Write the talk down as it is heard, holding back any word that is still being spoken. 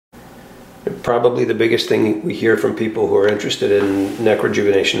Probably the biggest thing we hear from people who are interested in neck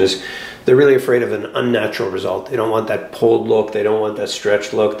rejuvenation is they're really afraid of an unnatural result. They don't want that pulled look, they don't want that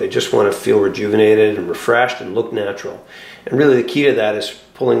stretched look, they just want to feel rejuvenated and refreshed and look natural. And really the key to that is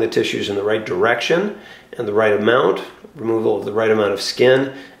pulling the tissues in the right direction and the right amount, removal of the right amount of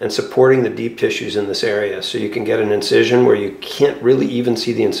skin, and supporting the deep tissues in this area. So you can get an incision where you can't really even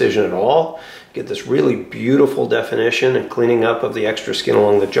see the incision at all. Get this really beautiful definition and cleaning up of the extra skin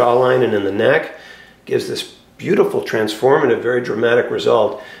along the jawline and in the neck. Gives this beautiful, transformative, very dramatic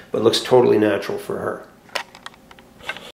result, but looks totally natural for her.